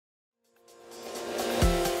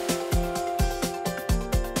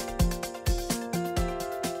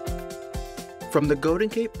From the Golden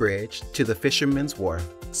Gate Bridge to the Fisherman's Wharf,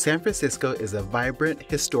 San Francisco is a vibrant,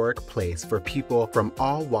 historic place for people from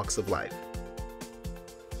all walks of life.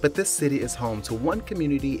 But this city is home to one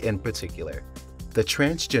community in particular, the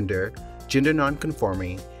transgender, gender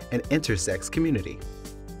nonconforming, and intersex community.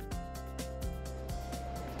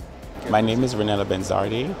 My name is Renella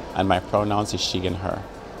Benzarti, and my pronouns is she and her.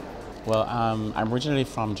 Well, I'm originally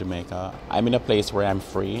from Jamaica. I'm in a place where I'm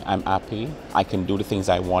free, I'm happy. I can do the things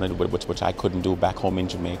I wanted, which I couldn't do back home in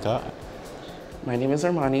Jamaica. My name is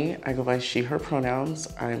Armani. I go by she, her pronouns.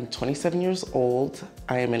 I'm 27 years old.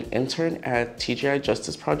 I am an intern at TGI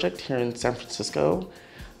Justice Project here in San Francisco,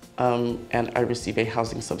 and I receive a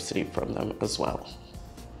housing subsidy from them as well.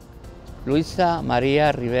 Luisa,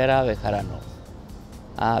 María, Rivera, Bejarano.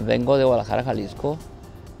 Vengo de Guadalajara, Jalisco.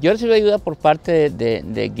 Yo recibí ayuda por parte de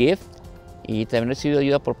G.I.F.T y también recibí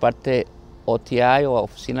ayuda por parte OTI o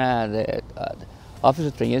Oficina de Office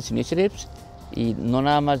of Transgender Initiatives, y no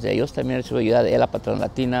nada más de ellos, también recibí ayuda de la Patronas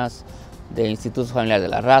Latinas, de Institutos Familiares de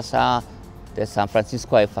la Raza, de San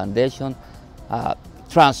Francisco I Foundation,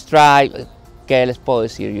 Transgender, ¿qué les puedo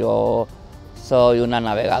decir? Yo soy una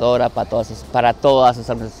navegadora para todas esas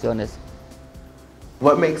organizaciones.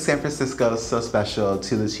 What makes San Francisco so special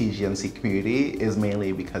to the TGNC community is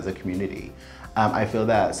mainly because of community. I feel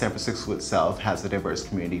that San Francisco itself has a diverse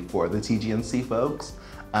community for the TGNC folks.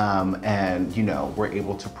 And you know, we're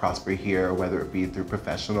able to prosper here, whether it be through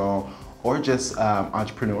professional or just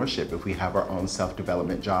entrepreneurship if we have our own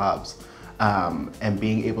self-development jobs. And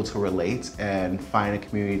being able to relate and find a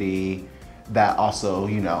community that also,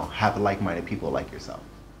 you know, have like-minded people like yourself.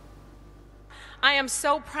 I am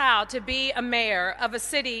so proud to be a mayor of a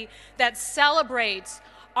city that celebrates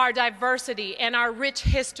our diversity and our rich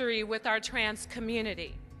history with our trans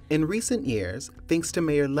community. In recent years, thanks to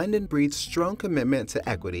Mayor London Breed's strong commitment to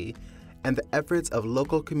equity and the efforts of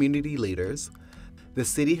local community leaders, the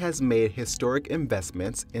city has made historic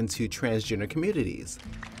investments into transgender communities.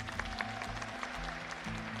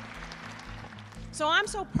 So I'm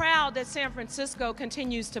so proud that San Francisco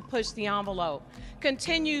continues to push the envelope,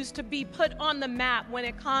 continues to be put on the map when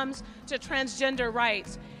it comes to transgender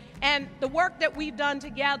rights. And the work that we've done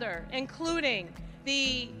together, including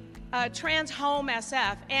the Trans Home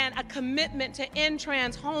SF and a commitment to end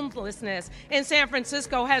trans homelessness in San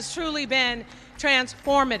Francisco, has truly been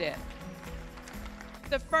transformative.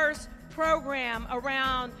 The first program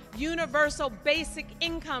around universal basic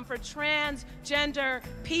income for transgender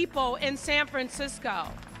people in San Francisco.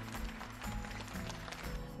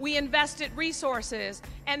 We invested resources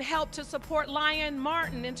and helped to support Lyon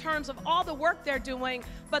Martin in terms of all the work they're doing,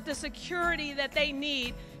 but the security that they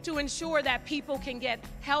need to ensure that people can get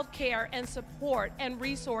health care and support and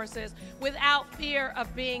resources without fear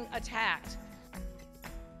of being attacked.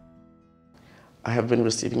 I have been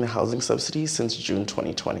receiving the housing subsidy since June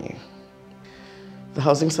 2020. The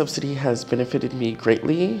housing subsidy has benefited me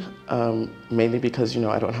greatly, mainly because, you know,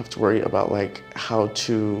 I don't have to worry about like how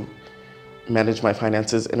to manage my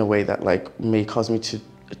finances in a way that like may cause me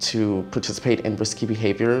to participate in risky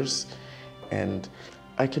behaviors. And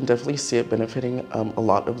I can definitely see it benefiting a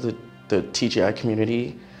lot of the TGI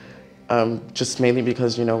community, just mainly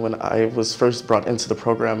because, you know, when I was first brought into the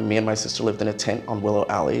program, me and my sister lived in a tent on Willow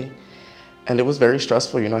Alley. And it was very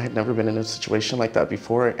stressful, you know, I had never been in a situation like that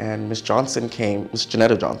before, and Miss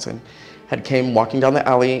Janetta Johnson, came walking down the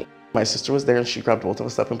alley. My sister was there and she grabbed both of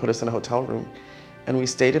us up and put us in a hotel room. And we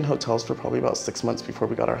stayed in hotels for probably about 6 months before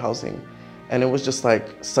we got our housing. And it was just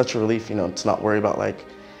like such a relief, you know, to not worry about like,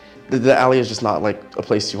 the alley is just not like a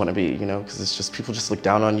place you want to be, you know, because it's just, people just look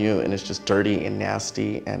down on you and it's just dirty and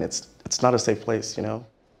nasty and it's not a safe place, you know.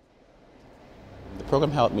 The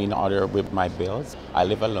program helped me in order with my bills. I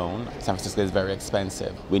live alone. San Francisco is very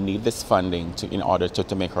expensive. We need this funding in order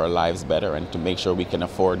to make our lives better and to make sure we can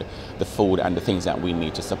afford the food and the things that we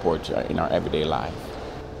need to support in our everyday life.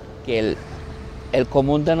 Que el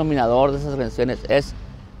común denominador de esas organizaciones es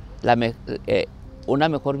una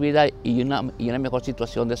mejor vida y una mejor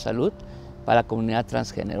situación de salud para la comunidad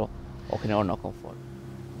transgénero o género no conforme.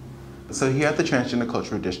 So here at the Transgender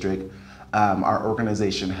Cultural District, our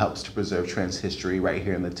organization helps to preserve trans history right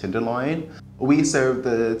here in the Tenderloin. We serve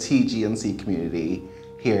the TGNC community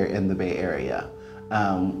here in the Bay Area.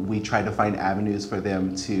 We try to find avenues for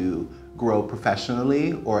them to grow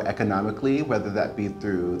professionally or economically, whether that be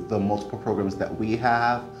through the multiple programs that we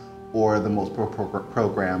have or the multiple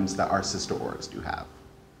programs that our sister orgs do have.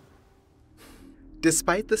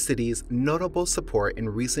 Despite the city's notable support in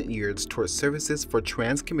recent years towards services for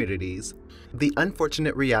trans communities, the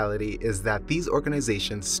unfortunate reality is that these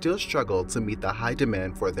organizations still struggle to meet the high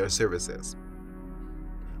demand for their services.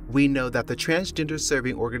 we know that the transgender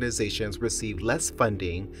serving organizations receive less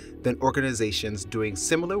funding than organizations doing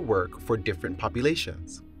similar work for different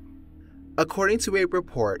populations. According to a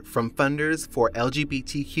report from Funders for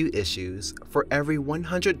LGBTQ Issues, for every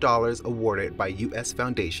 $100 awarded by U.S.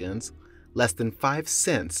 foundations, less than 5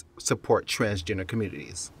 cents support transgender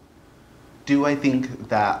communities. Do I think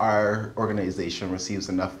that our organization receives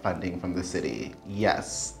enough funding from the city?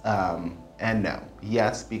 Yes, and no.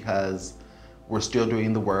 Yes, because we're still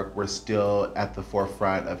doing the work. We're still at the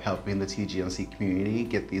forefront of helping the TGNC community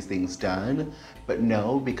get these things done. But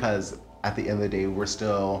no, because at the end of the day, we're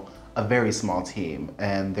still a very small team,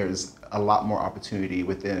 and there's a lot more opportunity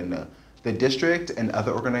within the district and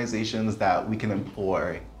other organizations that we can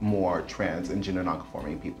employ more trans and gender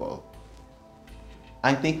nonconforming people.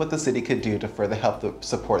 I think what the city could do to further help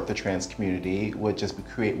support the trans community would just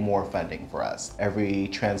create more funding for us. Every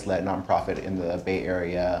trans-led nonprofit in the Bay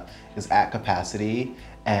Area is at capacity,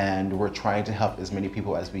 and we're trying to help as many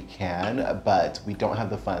people as we can, but we don't have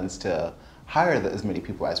the funds to hire as many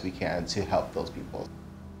people as we can to help those people.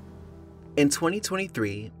 In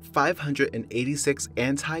 2023, 586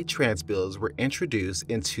 anti-trans bills were introduced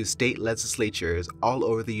into state legislatures all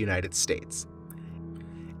over the United States.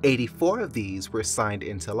 84 of these were signed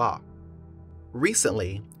into law.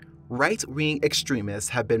 Recently, right-wing extremists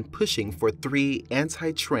have been pushing for 3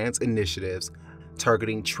 anti-trans initiatives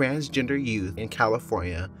targeting transgender youth in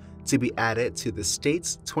California to be added to the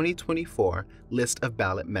state's 2024 list of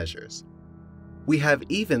ballot measures. We have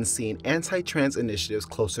even seen anti-trans initiatives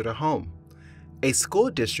closer to home. A school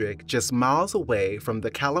district just miles away from the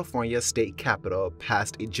California state capitol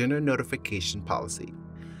passed a gender notification policy.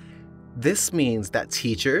 This means that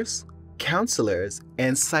teachers, counselors,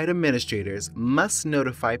 and site administrators must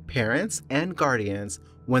notify parents and guardians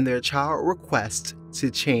when their child requests to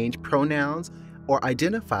change pronouns or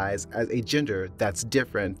identifies as a gender that's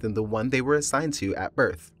different than the one they were assigned to at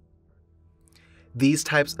birth. These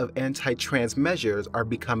types of anti-trans measures are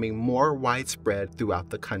becoming more widespread throughout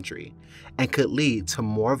the country and could lead to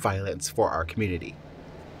more violence for our community.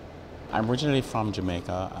 I'm originally from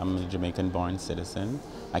Jamaica. I'm a Jamaican-born citizen.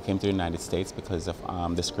 I came to the United States because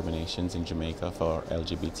of discriminations in Jamaica for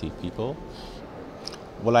LGBT people.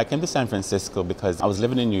 Well, I came to San Francisco because I was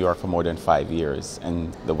living in New York for more than 5 years,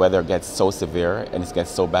 and the weather gets so severe and it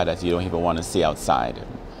gets so bad that you don't even want to see outside.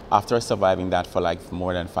 After surviving that for like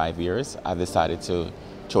more than 5 years, I decided to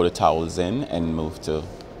throw the towels in and move to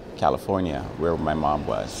California, where my mom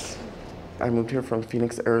was. I moved here from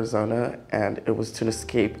Phoenix, Arizona, and it was to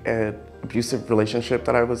escape an abusive relationship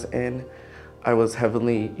that I was in. I was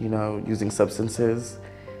heavily, using substances,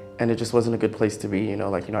 and it just wasn't a good place to be,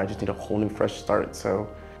 I just need a whole new fresh start. So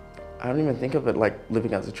I don't even think of it like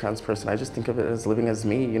living as a trans person. I just think of it as living as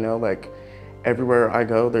me, everywhere I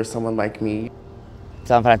go, there's someone like me.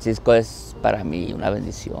 San Francisco es para mí una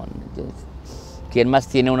bendición. ¿Quién más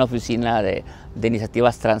tiene una oficina de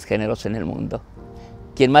iniciativas transgéneros en el mundo?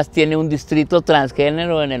 ¿Quién más tiene un distrito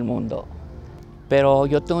transgénero en el mundo? Pero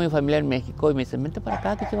yo tengo mi familia en México y me dicen, vente para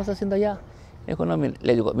acá, ¿qué estás haciendo allá?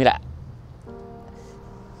 Le digo, mira,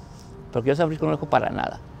 porque yo San Francisco no lo dejo para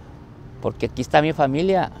nada, porque aquí está mi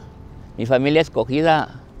familia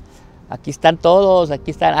escogida, aquí están todos,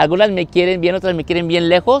 aquí están, algunas me quieren bien, otras me quieren bien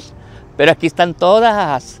lejos, pero aquí están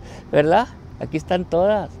todas, ¿verdad? Aquí están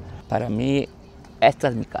todas. Para mí, esta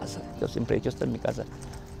es mi casa. Yo siempre he dicho, esta es mi casa.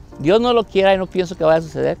 Dios no lo quiera y no pienso que vaya a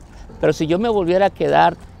suceder, pero si yo me volviera a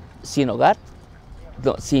quedar sin hogar,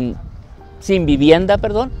 no, sin vivienda,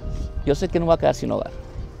 perdón, yo sé que no voy a quedar sin hogar,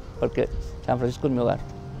 porque San Francisco es mi hogar.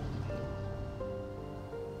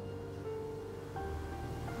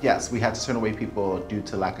 Yes, we had to turn away people due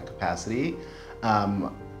to lack of capacity.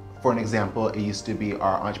 For an example, it used to be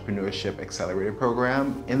our Entrepreneurship Accelerator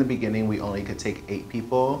program. In the beginning, we only could take 8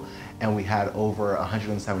 people, and we had over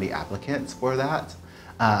 170 applicants for that.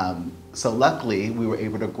 So luckily, we were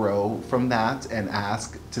able to grow from that and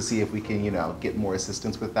ask to see if we can, get more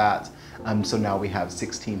assistance with that. So now we have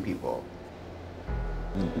 16 people.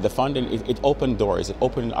 The funding, it opened doors. It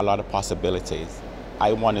opened a lot of possibilities.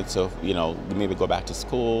 I wanted to, maybe go back to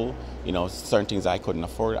school, certain things I couldn't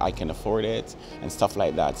afford, I can afford it, and stuff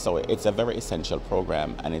like that. So it's a very essential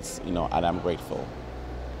program, and it's, and I'm grateful.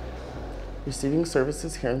 Receiving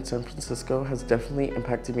services here in San Francisco has definitely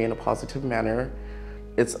impacted me in a positive manner.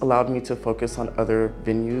 It's allowed me to focus on other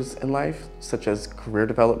venues in life, such as career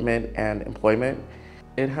development and employment.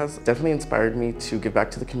 It has definitely inspired me to give back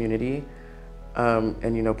to the community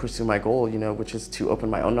and pursue my goal, which is to open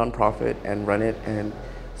my own nonprofit and run it and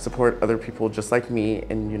support other people just like me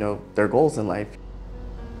and their goals in life.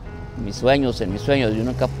 En mis sueños, yo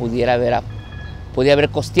nunca pudiera haber podía haber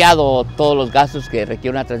costeado todos los gastos que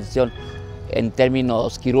requiere una transición en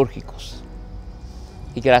términos quirúrgicos.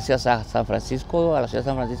 Y gracias a San Francisco, a la ciudad de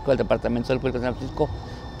San Francisco, al Departamento de Salud Pública de San Francisco,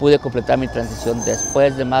 pude completar mi transición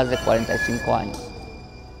después de más de 45 años.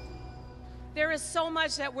 There is so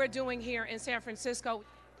much that we're doing here in San Francisco,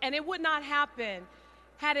 and it would not happen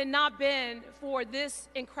had it not been for this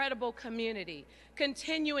incredible community,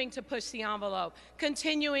 continuing to push the envelope,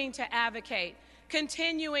 continuing to advocate,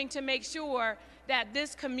 continuing to make sure that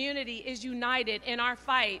this community is united in our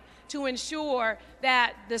fight to ensure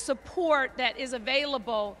that the support that is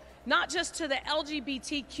available, not just to the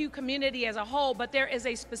LGBTQ community as a whole, but there is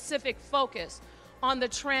a specific focus on the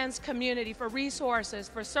trans community for resources,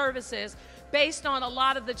 for services, based on a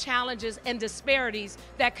lot of the challenges and disparities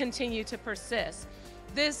that continue to persist.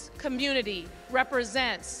 This community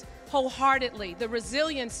represents wholeheartedly the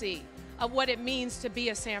resiliency of what it means to be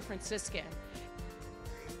a San Franciscan.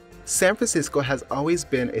 San Francisco has always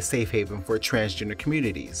been a safe haven for transgender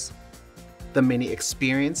communities. The many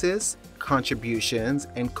experiences, contributions,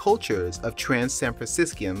 and cultures of trans San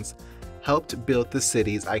Franciscans helped build the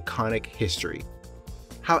city's iconic history.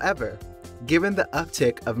 However, given the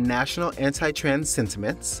uptick of national anti-trans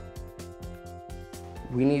sentiments,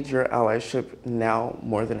 we need your allyship now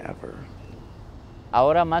more than ever.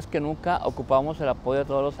 Ahora más que nunca ocupamos el apoyo de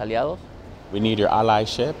todos los aliados. We need your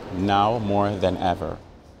allyship now more than ever.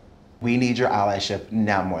 we need your allyship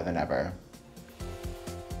now more than ever.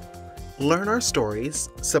 Learn our stories,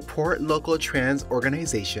 support local trans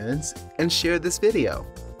organizations, and share this video.